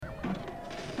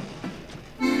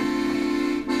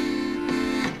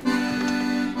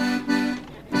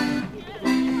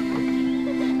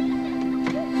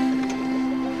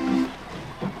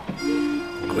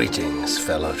Greetings,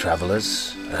 fellow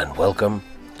travelers, and welcome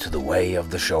to the Way of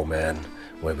the Showman,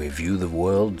 where we view the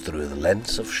world through the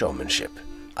lens of showmanship.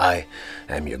 I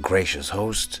am your gracious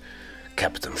host,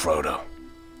 Captain Frodo,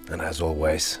 and as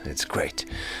always, it's great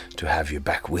to have you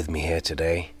back with me here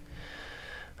today.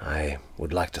 I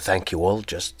would like to thank you all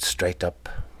just straight up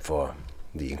for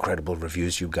the incredible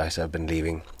reviews you guys have been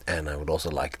leaving, and I would also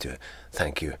like to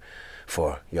thank you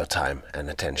for your time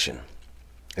and attention.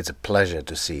 It's a pleasure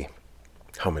to see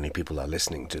how many people are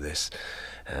listening to this,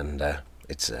 and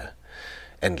it's an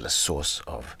endless source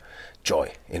of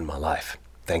joy in my life.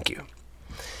 Thank you.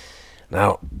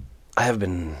 Now, I have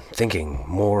been thinking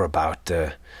more about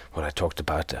what I talked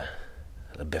about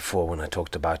before when I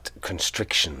talked about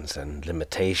constrictions and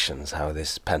limitations, how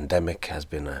this pandemic has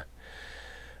been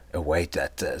a way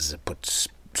that has put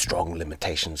strong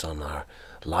limitations on our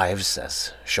lives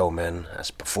as showmen,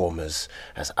 as performers,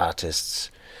 as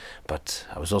artists. But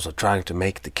I was also trying to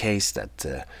make the case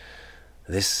that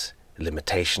this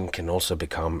limitation can also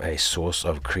become a source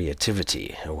of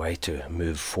creativity, a way to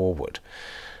move forward.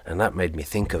 And that made me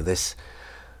think of this,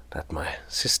 that my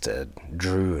sister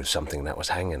drew something that was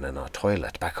hanging in our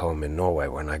toilet back home in Norway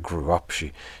when I grew up.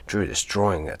 She drew this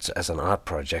drawing as an art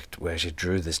project where she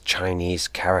drew this Chinese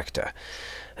character.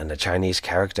 And the Chinese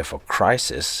character for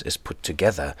crisis is put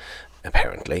together,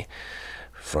 apparently,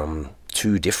 from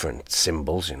two different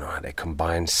symbols. You know how they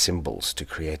combine symbols to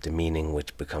create the meaning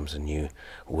which becomes a new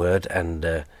word,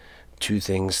 and two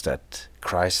things that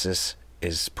crisis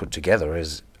is put together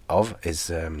is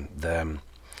the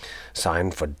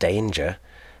sign for danger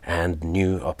and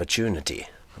new opportunity.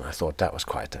 And I thought that was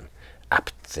quite an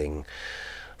apt thing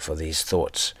for these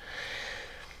thoughts.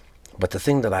 But the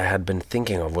thing that I had been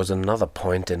thinking of was another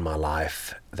point in my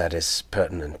life that is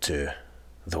pertinent to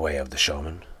the Way of the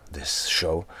Showman, this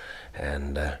show,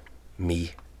 and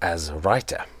me as a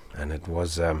writer. And it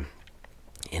was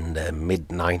in the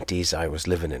mid-90s. I was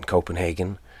living in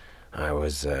Copenhagen. I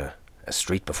was a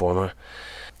street performer.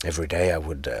 Every day I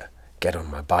would get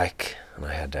on my bike, and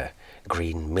I had a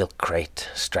green milk crate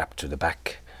strapped to the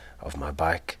back of my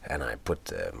bike, and I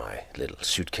put my little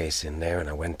suitcase in there, and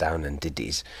I went down and did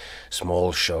these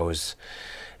small shows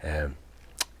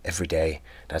every day.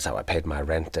 That's how I paid my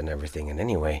rent and everything. And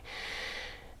anyway,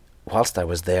 whilst I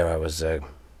was there, it was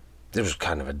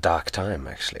kind of a dark time,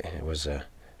 actually. It was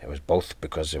both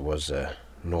because it was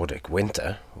Nordic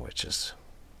winter, which is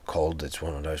cold. It's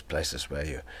one of those places where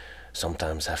you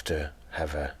sometimes have to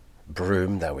have a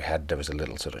broom that we had. There was a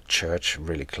little sort of church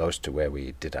really close to where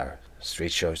we did our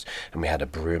street shows, and we had a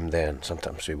broom there, and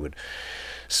sometimes we would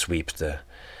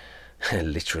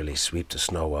literally sweep the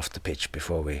snow off the pitch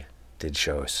before we did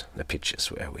shows, the pitches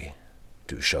where we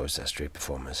do shows as street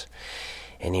performers.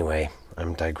 Anyway,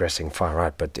 I'm digressing far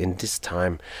out, but in this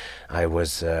time I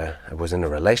was in a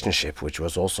relationship which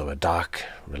was also a dark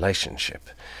relationship.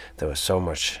 There was so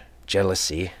much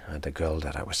jealousy. The girl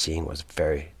that I was seeing was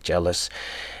very jealous,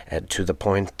 to the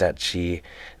point that she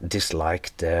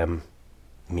disliked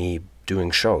me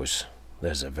doing shows.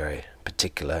 There's a very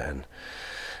particular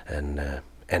and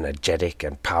energetic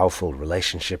and powerful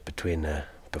relationship between a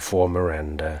performer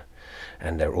and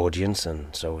their audience,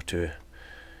 and so to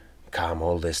calm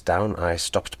all this down, I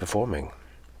stopped performing.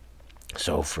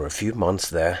 So for a few months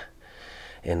there,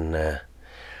 in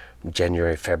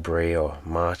January, February or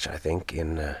March, I think,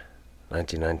 in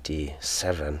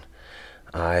 1997,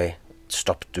 I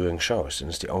stopped doing shows, and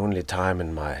it's the only time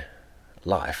in my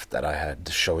life that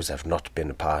the shows have not been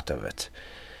a part of it.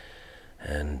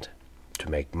 And to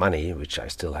make money, which I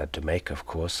still had to make, of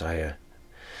course, I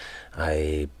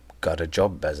got a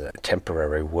job as a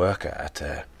temporary worker at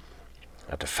a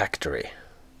factory,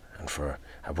 and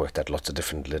I worked at lots of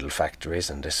different little factories,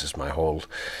 and this is my whole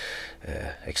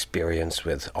experience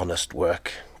with honest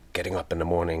work, getting up in the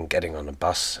morning, getting on a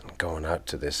bus and going out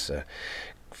to this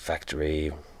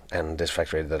factory. And this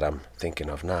factory that I'm thinking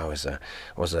of now was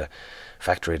a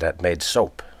factory that made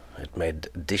soap. It made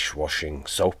dishwashing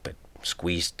soap. It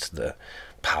squeezed the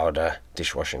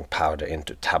dishwashing powder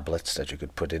into tablets that you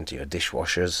could put into your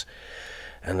dishwashers.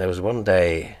 And there was one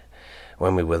day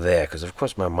when we were there, because of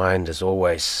course my mind is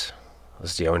always,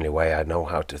 that's the only way I know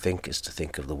how to think, is to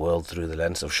think of the world through the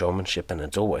lens of showmanship, and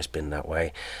it's always been that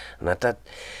way. And at that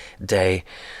day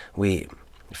we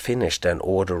finished an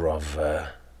order of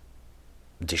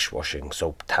dishwashing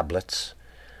soap tablets,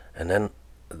 and then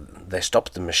they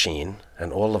stopped the machine,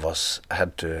 and all of us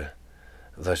had to,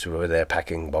 those who were there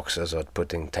packing boxes or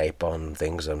putting tape on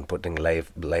things and putting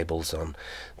labels on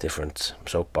different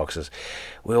soap boxes,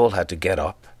 we all had to get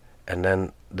up, and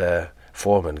then the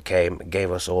foreman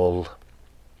gave us all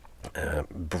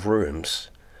brooms,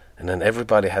 And then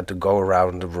everybody had to go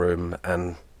around the room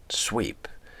and sweep.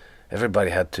 Everybody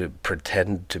had to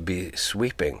pretend to be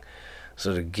sweeping,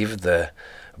 so to give the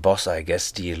boss, I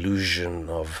guess, the illusion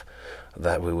of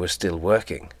that we were still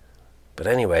working. But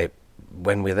anyway,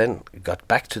 when we then got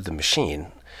back to the machine,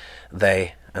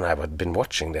 they, and I had been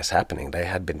watching this happening, they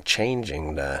had been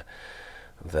changing the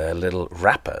little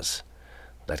wrappers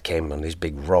that came on these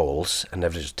big rolls, and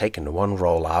they've just taken the one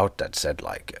roll out that said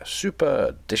like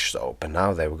super dish soap, and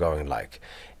now they were going like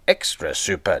extra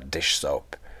super dish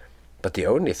soap. But the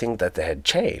only thing that they had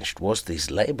changed was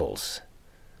these labels.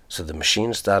 So the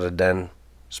machine started then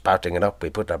spouting it up.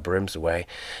 We put our brooms away,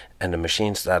 and the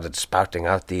machine started spouting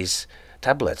out these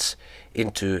tablets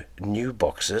into new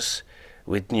boxes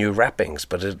with new wrappings,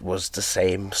 but it was the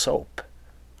same soap.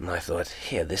 And I thought,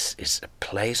 here, this is a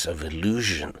place of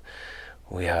illusion.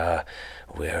 We're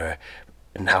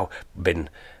now been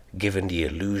given the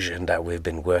illusion that we've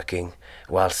been working,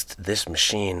 whilst this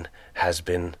machine has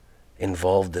been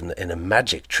involved in a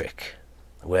magic trick,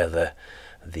 where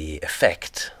the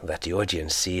effect that the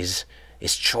audience sees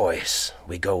is choice.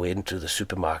 We go into the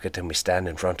supermarket and we stand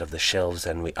in front of the shelves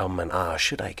and we and ah,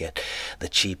 should I get the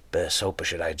cheap soap, or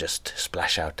should I just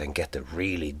splash out and get the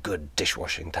really good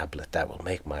dishwashing tablet that will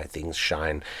make my things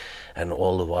shine? And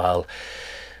all the while,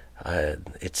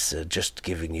 it's just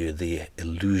giving you the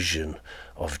illusion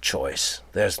of choice.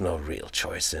 There's no real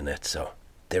choice in it, so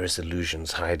there is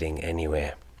illusions hiding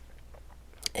anywhere,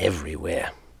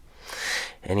 everywhere.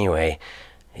 Anyway,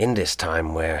 in this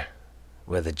time where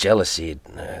the jealousy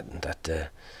that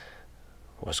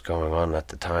was going on at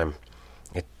the time,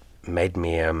 it made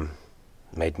me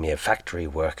a factory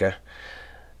worker.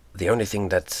 The only thing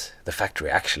that the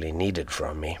factory actually needed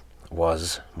from me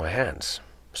was my hands.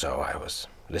 So I was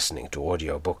listening to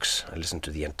audiobooks. I listened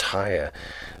to the entire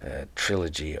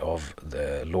trilogy of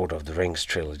the Lord of the Rings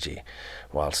trilogy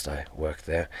whilst I worked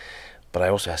there. But I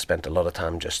also spent a lot of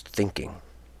time just thinking.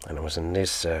 And it was in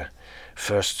this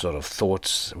first sort of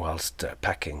thoughts whilst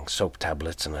packing soap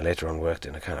tablets, and I later on worked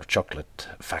in a kind of chocolate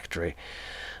factory.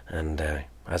 And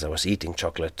as I was eating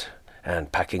chocolate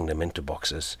and packing them into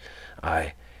boxes,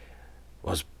 I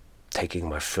was taking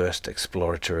my first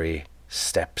exploratory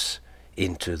steps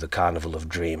into the carnival of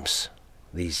dreams.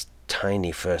 These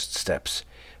tiny first steps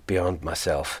beyond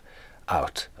myself,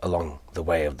 out along the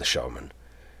way of the showman.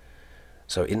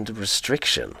 So in the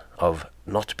restriction of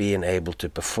not being able to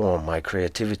perform, my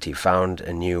creativity found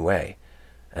a new way.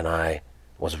 And I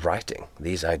was writing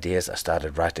these ideas. I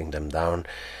started writing them down.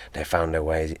 They found their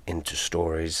way into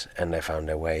stories, and they found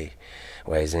their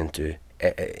ways into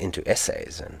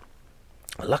essays. And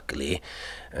luckily,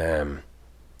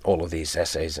 all of these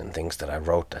essays and things that I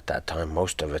wrote at that time,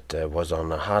 most of it was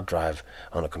on a hard drive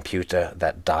on a computer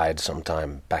that died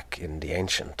sometime back in the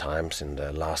ancient times, in the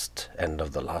end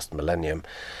of the last millennium.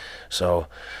 So,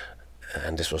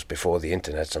 and this was before the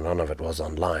internet, so none of it was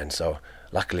online. So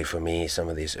luckily for me, some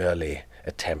of these early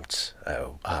attempts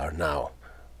are now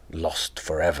lost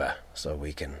forever. So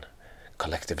we can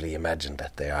collectively imagine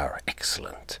that they are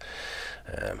excellent,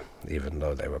 even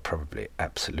though they were probably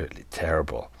absolutely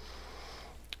terrible.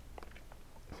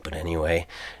 But anyway,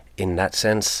 in that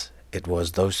sense, it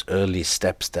was those early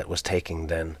steps that was taking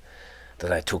then,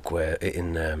 that I took where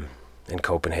in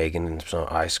Copenhagen, in some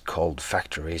ice-cold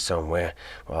factory somewhere,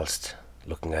 whilst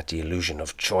looking at the illusion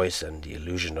of choice and the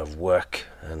illusion of work.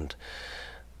 And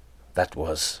that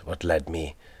was what led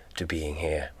me to being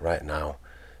here right now,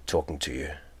 talking to you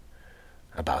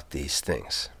about these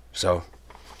things. So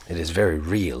it is very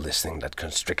real, this thing, that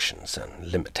constrictions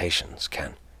and limitations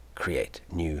can create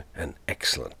new and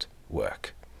excellent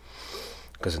work.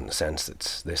 Because in a sense,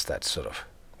 it's that sort of,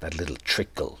 that little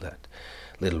trickle, that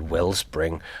little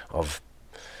wellspring of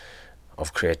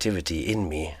creativity in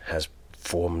me has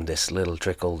formed this little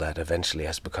trickle that eventually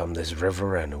has become this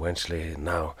river, and eventually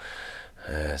now,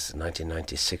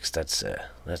 1996, that's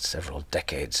several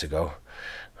decades ago.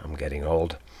 I'm getting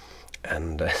old.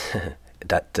 And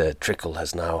that trickle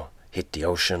has now hit the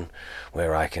ocean,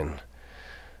 where I can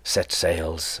set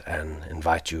sails and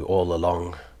invite you all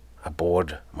along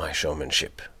aboard my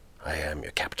showmanship. I am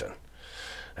your captain,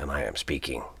 and I am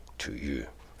speaking to you.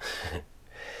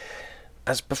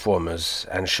 As performers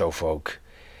and showfolk,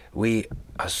 we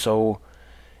are so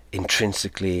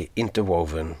intrinsically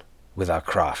interwoven with our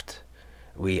craft.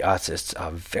 We artists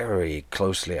are very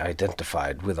closely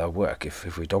identified with our work.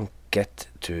 If we don't get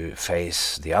to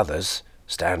face the others,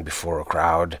 stand before a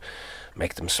crowd,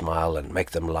 make them smile and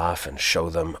make them laugh and show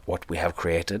them what we have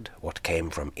created, what came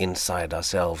from inside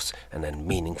ourselves, and then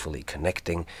meaningfully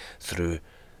connecting through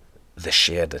the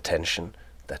shared attention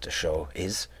that the show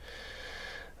is,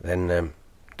 then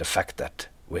the fact that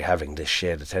we're having this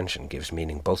shared attention gives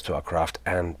meaning both to our craft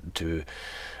and to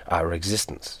our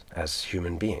existence as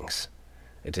human beings.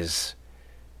 It is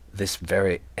this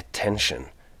very attention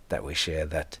that we share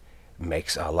that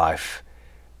makes our life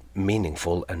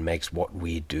meaningful and makes what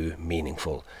we do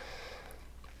meaningful.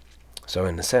 So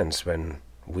in a sense, when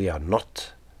we are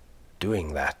not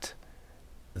doing that,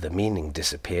 the meaning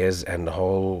disappears and the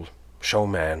whole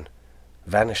showman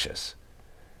vanishes.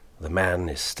 The man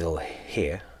is still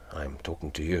here, I'm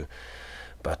talking to you,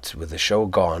 but with the show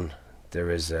gone,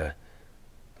 there is a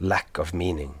lack of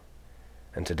meaning.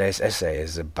 And today's essay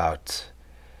is about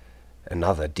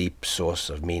another deep source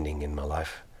of meaning in my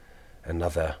life,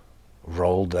 another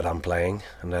role that I'm playing,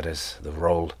 and that is the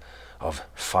role of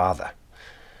father.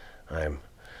 I'm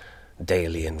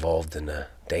daily involved in a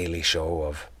daily show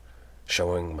of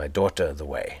showing my daughter the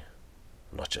way,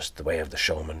 not just the way of the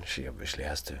showman. She obviously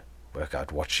has to work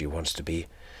out what she wants to be.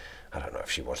 I don't know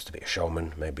if she wants to be a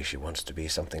showman. Maybe she wants to be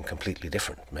something completely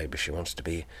different. Maybe she wants to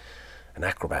be an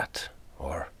acrobat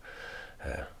or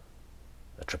a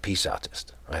trapeze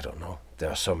artist. I don't know. There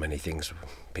are so many things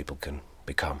people can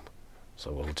become.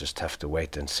 So we'll just have to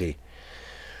wait and see.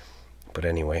 But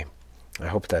anyway, I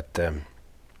hope that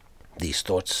these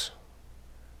thoughts,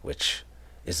 which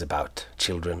is about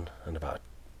children and about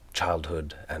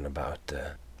childhood and about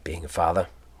being a father,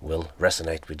 will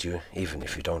resonate with you, even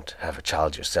if you don't have a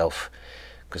child yourself,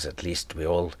 because at least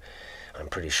I'm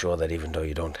pretty sure that even though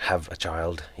you don't have a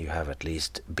child, you have at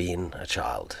least been a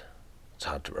child. It's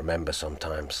hard to remember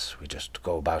sometimes. We just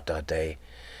go about our day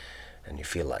and you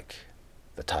feel like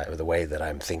the way that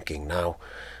I'm thinking now,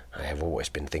 I have always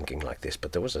been thinking like this,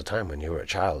 but there was a time when you were a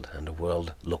child and the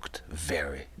world looked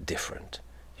very different.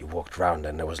 You walked around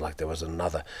and there was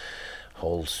another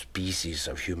whole species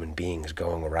of human beings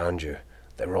going around you.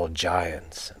 They were all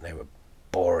giants and they were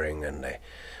boring, and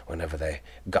whenever they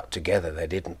got together they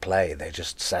didn't play. They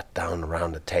just sat down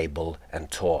around a table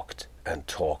and talked and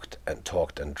talked and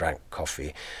talked and drank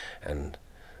coffee, and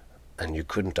you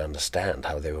couldn't understand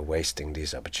how they were wasting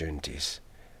these opportunities.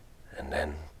 And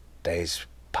then days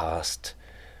passed,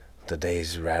 the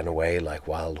days ran away like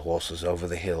wild horses over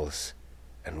the hills,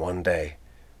 and one day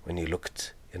when you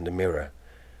looked in the mirror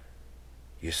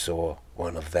you saw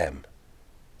one of them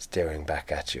staring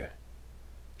back at you.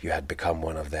 You had become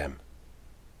one of them,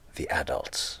 the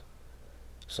adults.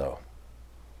 So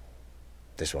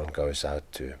this one goes out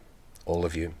to all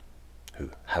of you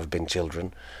who have been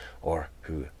children or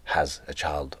who has a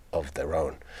child of their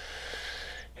own.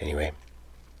 Anyway,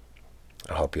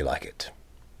 I hope you like it.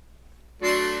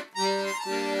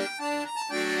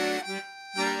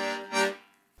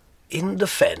 In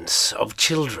defense of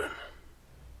children.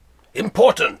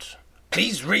 Important!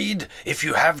 Please read if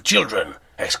you have children! !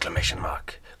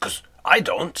 'Cause I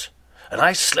don't. And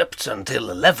I slept until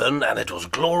 11 and it was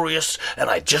glorious, and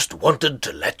I just wanted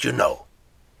to let you know.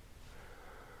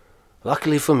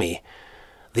 Luckily for me,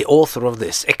 the author of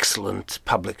this excellent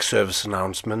public service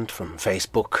announcement from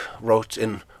Facebook wrote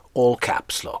in all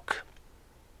caps lock.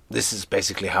 This is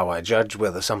basically how I judge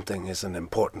whether something is an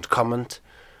important comment,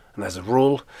 and as a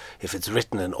rule, if it's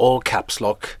written in all caps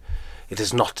lock, it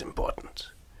is not important.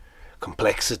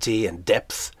 Complexity and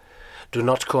depth do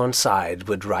not coincide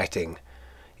with writing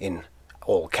in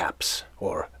all caps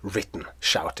or written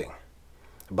shouting.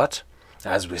 But,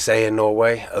 as we say in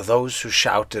Norway, those who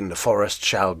shout in the forest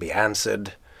shall be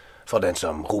answered, for den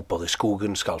som roper I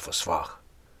skogen skal få svar.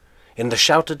 In the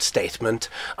shouted statement,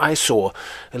 I saw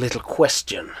a little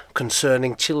question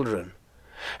concerning children,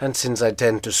 and since I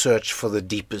tend to search for the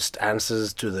deepest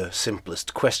answers to the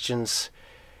simplest questions,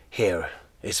 here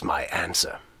is my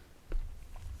answer.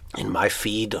 In my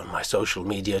feed on my social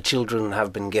media, children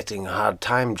have been getting a hard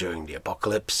time during the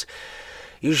apocalypse.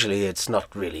 Usually it's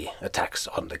not really attacks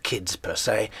on the kids per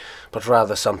se, but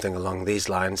rather something along these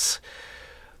lines.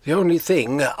 The only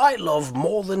thing I love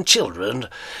more than children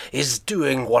is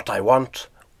doing what I want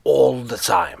all the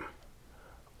time.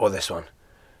 Or this one.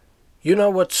 You know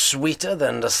what's sweeter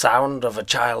than the sound of a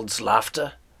child's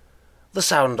laughter? The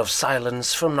sound of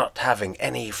silence from not having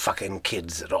any fucking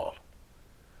kids at all.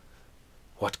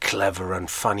 What clever and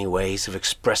funny ways of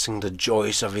expressing the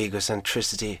joys of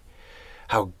egocentricity.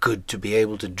 How good to be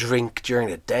able to drink during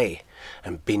the day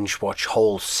and binge-watch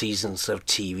whole seasons of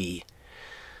TV.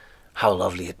 How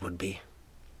lovely it would be.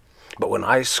 But when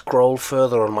I scroll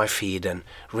further on my feed and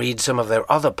read some of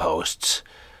their other posts,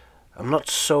 I'm not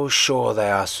so sure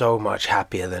they are so much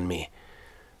happier than me,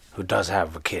 who does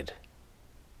have a kid.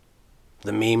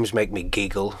 The memes make me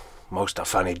giggle. Most are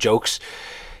funny jokes.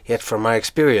 Yet from my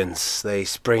experience, they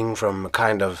spring from a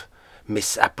kind of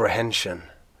misapprehension.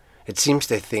 It seems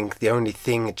they think the only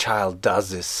thing a child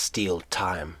does is steal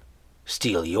time.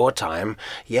 Steal your time,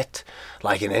 yet,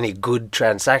 like in any good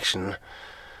transaction,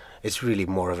 it's really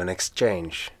more of an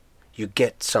exchange. You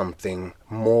get something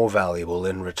more valuable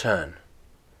in return.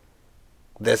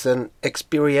 There's an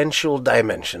experiential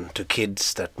dimension to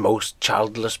kids that most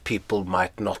childless people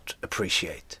might not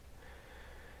appreciate.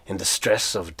 In the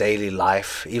stress of daily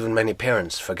life, even many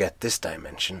parents forget this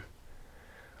dimension.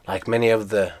 Like many of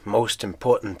the most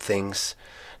important things,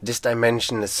 this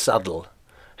dimension is subtle,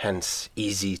 hence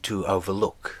easy to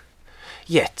overlook.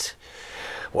 Yet,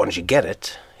 once you get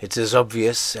it, it's as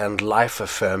obvious and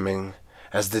life-affirming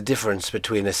as the difference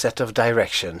between a set of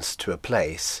directions to a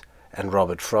place and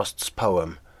Robert Frost's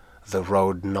poem, The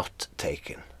Road Not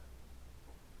Taken.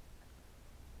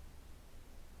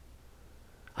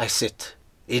 I sit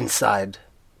inside,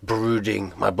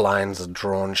 brooding, my blinds are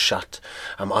drawn shut.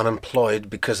 I'm unemployed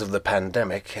because of the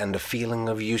pandemic, and a feeling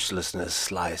of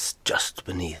uselessness lies just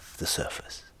beneath the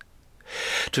surface.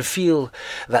 To feel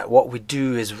that what we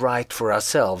do is right for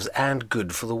ourselves and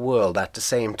good for the world at the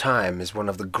same time is one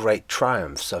of the great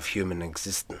triumphs of human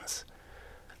existence.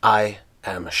 I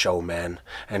am a showman,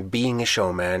 and being a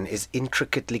showman is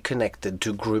intricately connected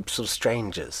to groups of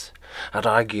strangers. I'd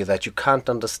argue that you can't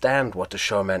understand what a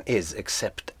showman is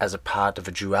except as a part of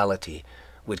a duality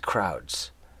with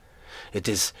crowds. It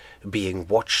is being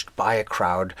watched by a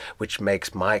crowd which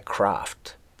makes my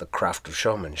craft, the craft of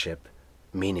showmanship,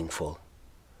 meaningful.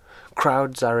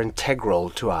 Crowds are integral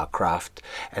to our craft,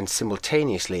 and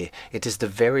simultaneously it is the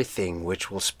very thing which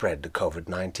will spread the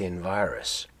COVID-19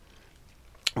 virus.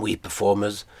 We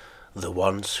performers, the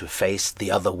ones who face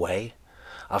the other way,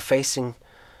 are facing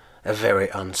a very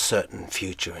uncertain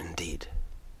future indeed.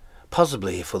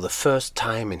 Possibly for the first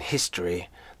time in history,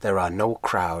 there are no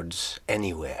crowds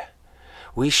anywhere.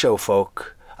 We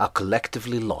showfolk are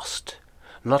collectively lost,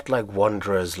 not like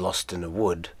wanderers lost in a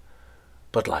wood,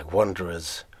 but like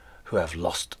wanderers who have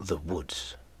lost the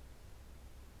woods.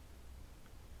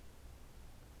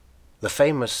 The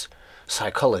famous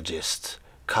psychologist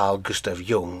Carl Gustav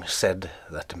Jung said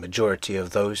that the majority of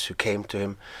those who came to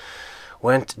him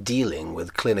weren't dealing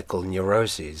with clinical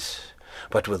neuroses,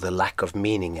 but with a lack of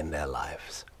meaning in their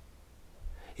lives.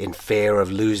 In fear of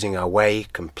losing our way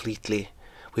completely,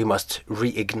 we must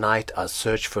reignite our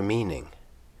search for meaning.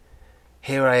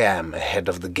 Here I am ahead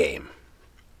of the game.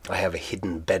 I have a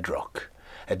hidden bedrock,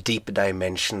 a deep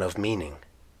dimension of meaning.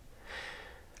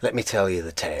 Let me tell you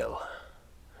the tale.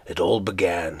 It all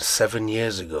began 7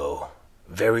 years ago,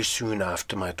 very soon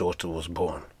after my daughter was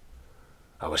born.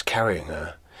 I was carrying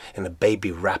her in a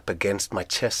baby wrap against my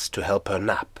chest to help her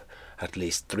nap at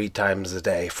least 3 times a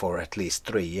day for at least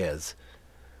 3 years.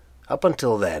 Up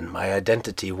until then, my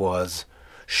identity was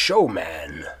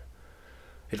showman.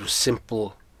 It was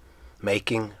simple: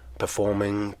 making,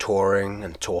 performing, touring,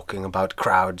 and talking about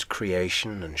crowds,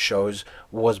 creation, and shows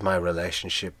was my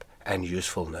relationship and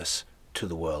usefulness to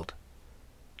the world.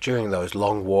 During those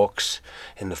long walks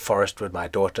in the forest with my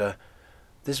daughter,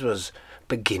 this was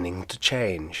beginning to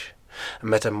change. A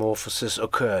metamorphosis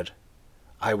occurred.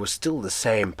 I was still the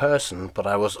same person, but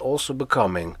I was also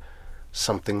becoming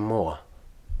something more.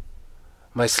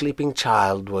 My sleeping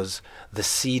child was the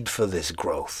seed for this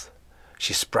growth.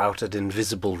 She sprouted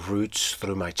invisible roots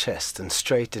through my chest and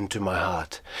straight into my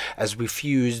heart. As we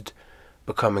fused,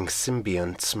 becoming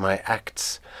symbionts, my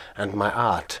acts and my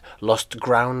art lost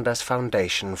ground as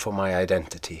foundation for my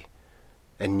identity.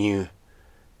 A new,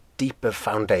 deeper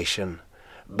foundation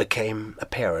became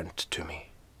apparent to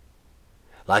me.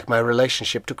 Like my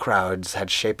relationship to crowds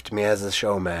had shaped me as a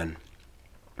showman,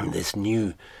 this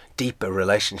new, deeper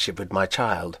relationship with my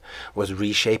child was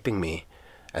reshaping me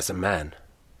as a man.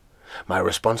 My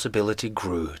responsibility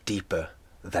grew deeper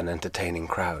than entertaining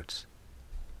crowds.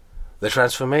 The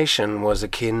transformation was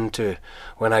akin to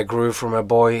when I grew from a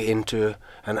boy into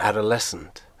an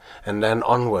adolescent, and then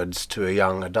onwards to a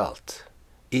young adult.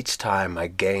 Each time I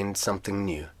gained something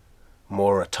new,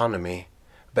 more autonomy,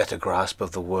 better grasp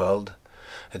of the world,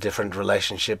 a different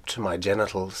relationship to my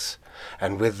genitals,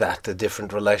 and with that a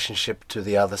different relationship to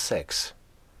the other sex.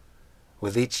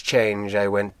 With each change I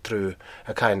went through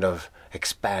a kind of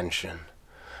expansion,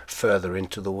 further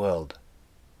into the world.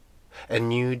 A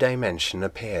new dimension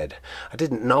appeared. I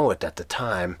didn't know it at the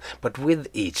time, but with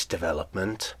each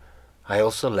development, I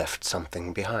also left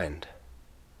something behind.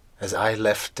 As I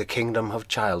left the kingdom of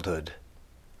childhood,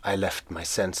 I left my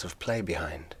sense of play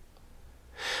behind.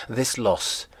 This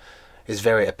loss is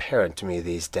very apparent to me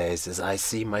these days as I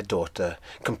see my daughter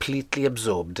completely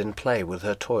absorbed in play with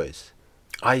her toys.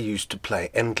 I used to play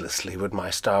endlessly with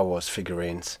my Star Wars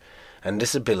figurines, and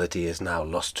this ability is now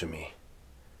lost to me.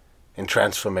 In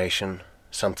transformation,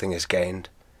 something is gained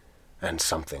and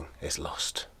something is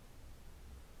lost.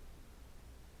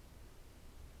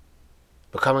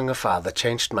 Becoming a father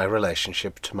changed my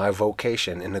relationship to my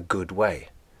vocation in a good way.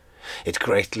 It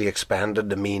greatly expanded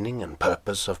the meaning and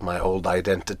purpose of my old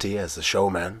identity as a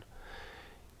showman.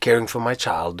 Caring for my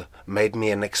child made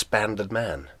me an expanded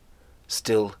man,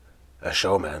 still a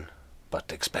showman,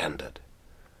 but expanded.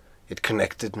 It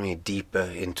connected me deeper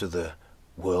into the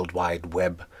worldwide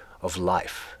web of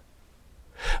life.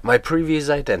 My previous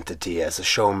identity as a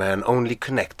showman only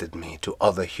connected me to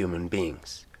other human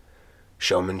beings.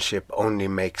 Showmanship only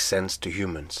makes sense to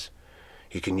humans.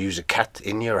 You can use a cat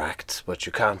in your acts, but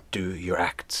you can't do your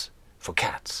acts for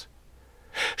cats.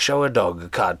 Show a dog a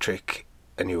card trick,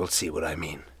 and you will see what I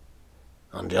mean.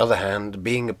 On the other hand,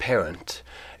 being a parent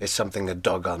is something a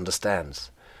dog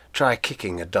understands. Try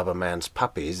kicking a Doberman's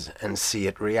puppies and see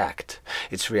it react.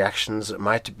 Its reactions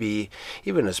might be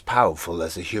even as powerful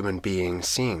as a human being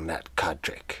seeing that card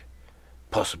trick.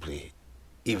 Possibly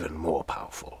even more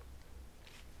powerful.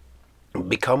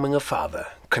 Becoming a father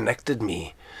connected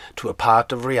me to a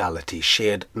part of reality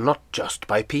shared not just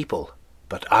by people,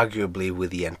 but arguably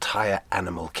with the entire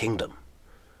animal kingdom.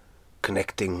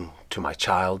 Connecting to my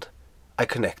child, I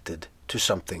connected to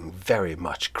something very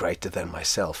much greater than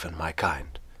myself and my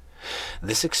kind.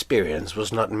 This experience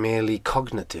was not merely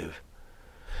cognitive.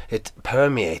 It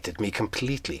permeated me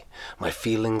completely. My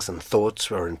feelings and thoughts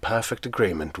were in perfect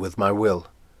agreement with my will.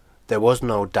 There was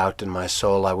no doubt in my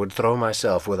soul I would throw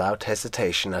myself without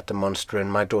hesitation at the monster in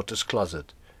my daughter's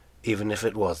closet, even if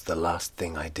it was the last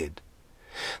thing I did.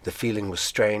 The feeling was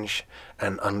strange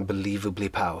and unbelievably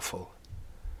powerful.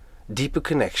 Deeper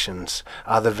connections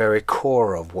are the very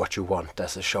core of what you want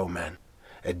as a showman.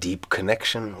 A deep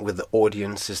connection with the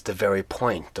audience is the very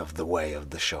point of the way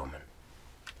of the showman.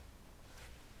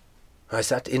 I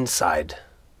sat inside,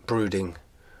 brooding,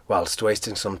 whilst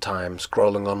wasting some time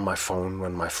scrolling on my phone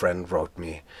when my friend wrote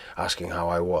me asking how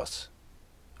I was.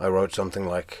 I wrote something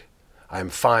like, "I'm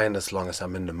fine as long as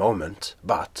I'm in the moment,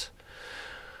 but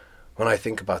when I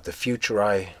think about the future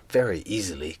I very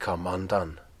easily come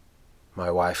undone. My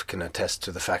wife can attest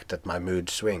to the fact that my mood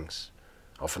swings,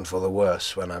 often for the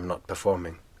worse when I'm not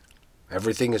performing.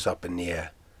 Everything is up in the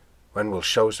air. When will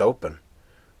shows open?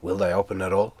 Will they open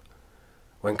at all?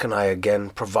 When can I again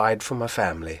provide for my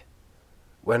family?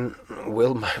 When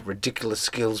will my ridiculous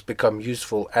skills become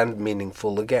useful and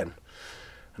meaningful again?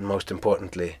 And most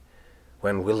importantly,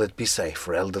 when will it be safe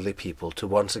for elderly people to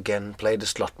once again play the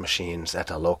slot machines at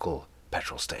a local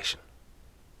petrol station?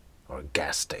 Or a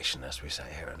gas station, as we say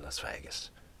here in Las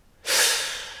Vegas.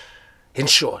 In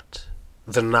short,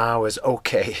 the now is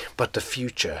okay, but the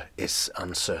future is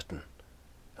uncertain.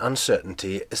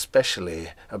 Uncertainty,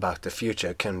 especially about the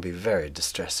future, can be very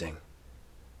distressing.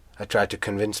 I try to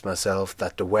convince myself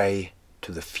that the way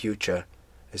to the future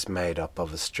is made up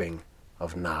of a string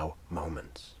of now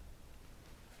moments.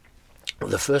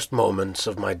 The first moments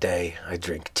of my day I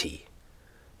drink tea.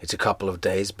 It's a couple of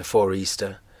days before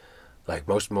Easter. Like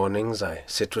most mornings, I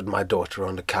sit with my daughter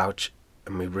on the couch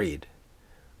and we read.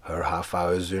 Her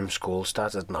half-hour Zoom school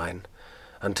starts at 9.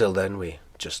 Until then we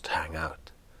just hang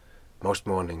out. Most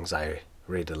mornings I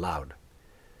read aloud.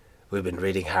 We've been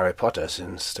reading Harry Potter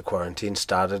since the quarantine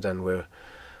started, and we've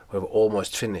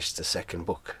almost finished the second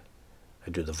book. I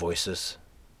do the voices.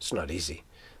 It's not easy.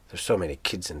 There's so many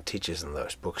kids and teachers in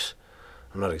those books.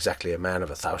 I'm not exactly a man of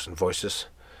 1,000 voices.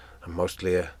 I'm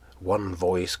mostly a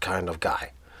one-voice kind of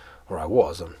guy. Or I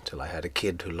was, until I had a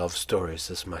kid who loves stories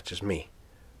as much as me.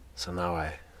 So now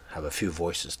I have a few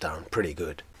voices down pretty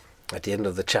good. At the end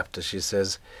of the chapter she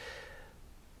says,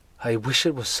 "I wish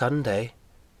it was Sunday."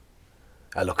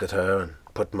 I look at her and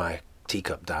put my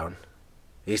teacup down.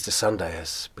 Easter Sunday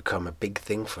has become a big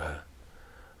thing for her.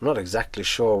 I'm not exactly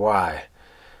sure why.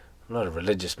 I'm not a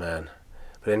religious man,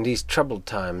 but in these troubled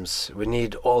times we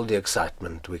need all the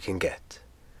excitement we can get.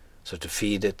 So to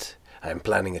feed it, I am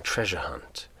planning a treasure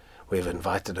hunt. We have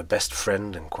invited a best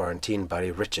friend and quarantine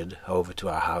buddy, Richard, over to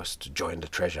our house to join the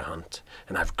treasure hunt,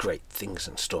 and I have great things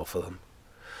in store for them.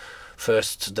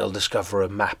 First, they'll discover a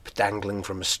map dangling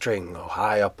from a string or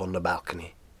high up on the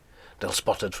balcony. They'll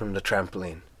spot it from the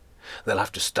trampoline. They'll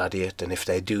have to study it, and if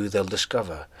they do, they'll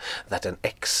discover that an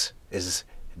X is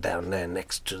down there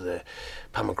next to the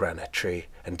pomegranate tree,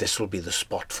 and this will be the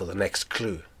spot for the next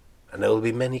clue. And there will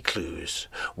be many clues,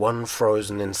 one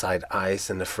frozen inside ice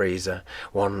in the freezer,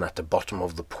 one at the bottom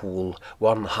of the pool,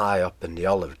 one high up in the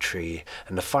olive tree,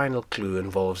 and the final clue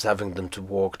involves having them to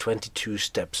walk 22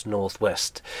 steps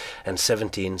northwest and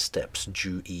 17 steps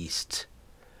due east.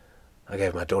 I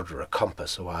gave my daughter a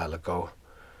compass a while ago.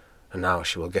 and now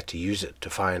she will get to use it to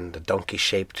find a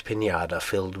donkey-shaped piñata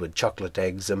filled with chocolate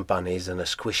eggs and bunnies and a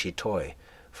squishy toy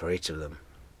for each of them.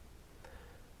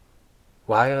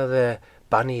 "Why are there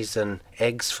bunnies and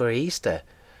eggs for Easter?"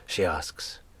 she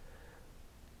asks.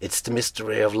 "It's the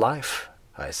mystery of life,"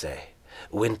 I say.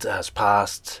 "Winter has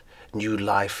passed, new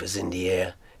life is in the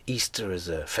air. Easter is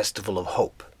a festival of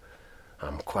hope."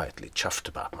 I'm quietly chuffed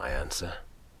about my answer.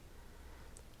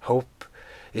 Hope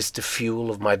is the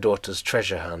fuel of my daughter's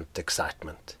treasure hunt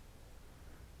excitement.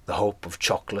 The hope of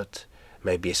chocolate,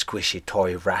 maybe a squishy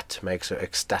toy rat, makes her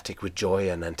ecstatic with joy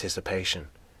and anticipation.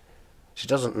 She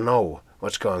doesn't know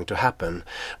what's going to happen,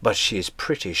 but she is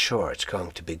pretty sure it's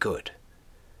going to be good.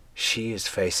 She is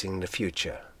facing the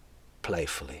future,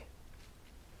 playfully.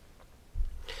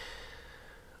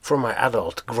 From my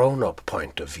adult, grown-up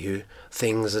point of view,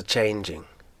 things are changing.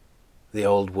 The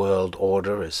old world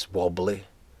order is wobbly.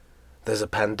 There's a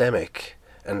pandemic,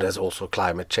 and there's also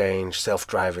climate change,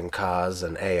 self-driving cars,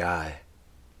 and AI.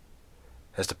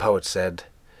 As the poet said,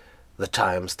 the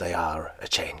times they are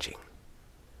a-changing.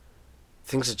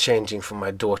 Things are changing for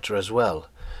my daughter as well,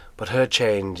 but her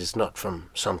change is not from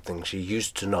something she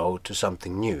used to know to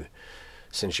something new,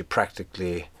 since she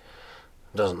practically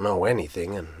doesn't know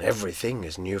anything, and everything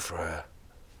is new for her.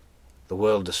 The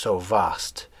world is so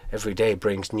vast, every day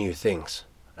brings new things.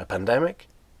 A pandemic?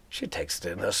 She takes it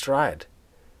in her stride.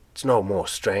 It's no more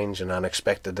strange and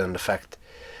unexpected than the fact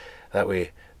that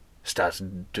we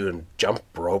started doing jump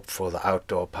rope for the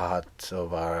outdoor part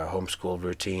of our homeschool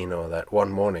routine, or that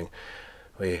one morning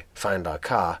we find our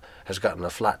car has gotten a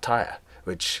flat tire,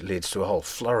 which leads to a whole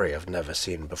flurry of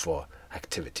never-seen-before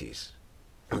activities.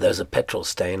 There's a petrol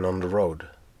stain on the road.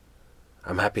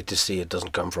 I'm happy to see it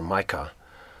doesn't come from my car.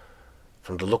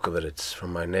 From the look of it, it's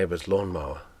from my neighbor's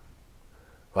lawnmower.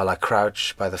 While I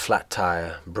crouch by the flat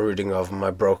tire, brooding over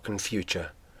my broken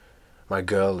future, my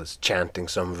girl is chanting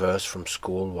some verse from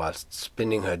school whilst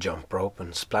spinning her jump rope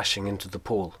and splashing into the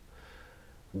pool.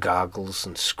 Gargles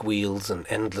and squeals and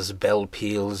endless bell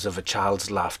peals of a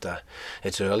child's laughter.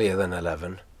 It's earlier than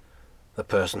 11. The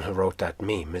person who wrote that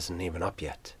meme isn't even up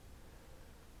yet.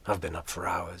 I've been up for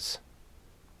hours.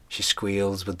 She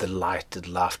squeals with delighted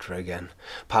laughter again.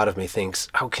 Part of me thinks,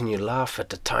 how can you laugh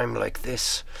at a time like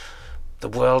this? The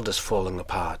world is falling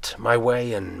apart. My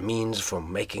way and means for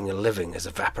making a living is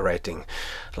evaporating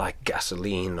like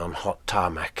gasoline on hot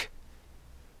tarmac.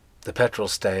 The petrol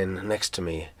stain next to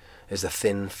me is a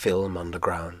thin film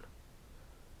underground.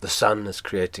 The sun is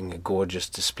creating a gorgeous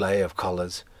display of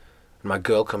colors, and my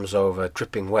girl comes over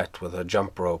dripping wet with her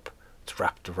jump rope. It's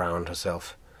wrapped around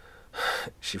herself.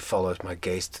 She follows my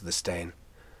gaze to the stain.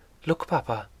 "Look,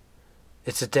 Papa,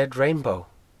 it's a dead rainbow,"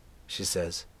 she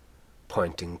says,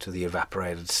 pointing to the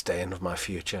evaporated stain of my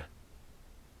future.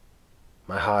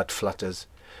 My heart flutters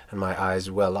and my eyes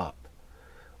well up.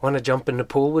 "Want to jump in the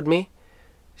pool with me?"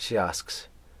 she asks.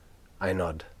 I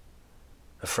nod,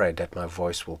 afraid that my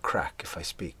voice will crack if I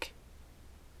speak.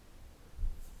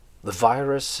 The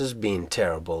virus has been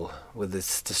terrible, with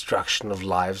its destruction of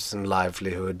lives and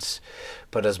livelihoods,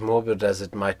 but as morbid as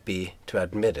it might be to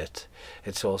admit it,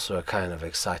 it's also a kind of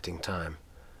exciting time.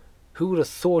 Who would have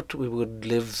thought we would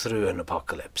live through an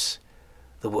apocalypse?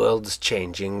 The world is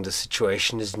changing, the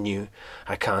situation is new.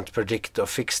 I can't predict or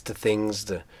fix the things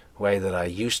the way that I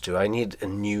used to. I need a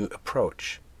new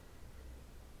approach.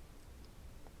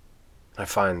 I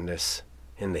find this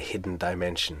in the hidden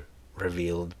dimension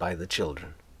revealed by the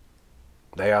children.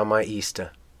 They are my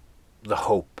Easter, the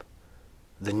hope,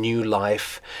 the new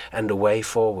life and a way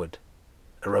forward,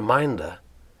 a reminder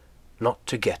not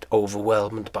to get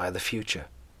overwhelmed by the future,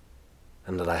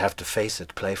 and that I have to face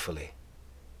it playfully.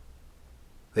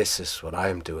 This is what I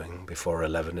am doing before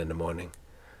 11 in the morning.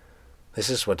 This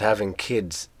is what having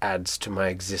kids adds to my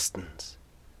existence.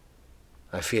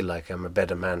 I feel like I'm a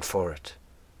better man for it.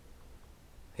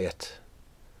 Yet,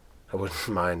 I wouldn't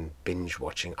mind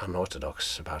binge-watching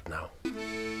Unorthodox about now.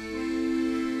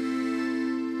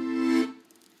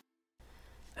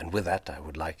 And with that, I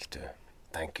would like to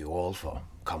thank you all for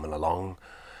coming along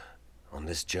on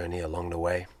this journey along the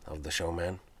way of the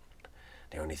showman.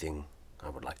 The only thing I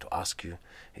would like to ask you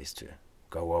is to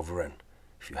go over and,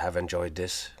 if you have enjoyed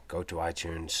this, go to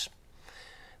iTunes.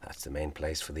 That's the main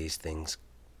place for these things.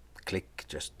 Click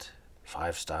just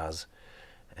 5 stars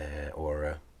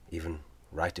or even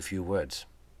write a few words.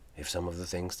 If some of the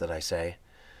things that I say,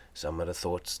 some of the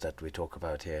thoughts that we talk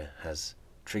about here has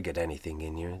triggered anything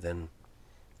in you, then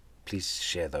please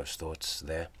share those thoughts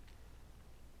there.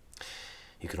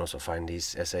 You can also find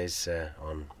these essays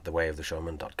on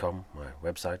thewayoftheshowman.com, my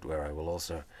website, where I will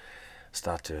also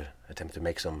start to attempt to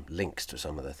make some links to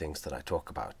some of the things that I talk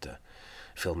about,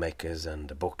 filmmakers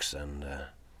and books and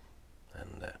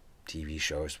TV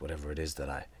shows, whatever it is that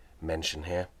I mention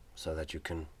here, so that you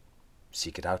can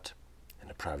seek it out in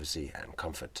the privacy and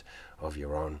comfort of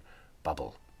your own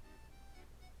bubble.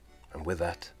 And with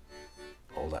that,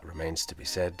 all that remains to be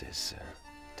said is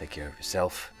take care of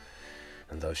yourself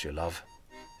and those you love,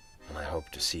 and I hope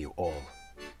to see you all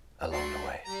along the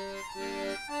way.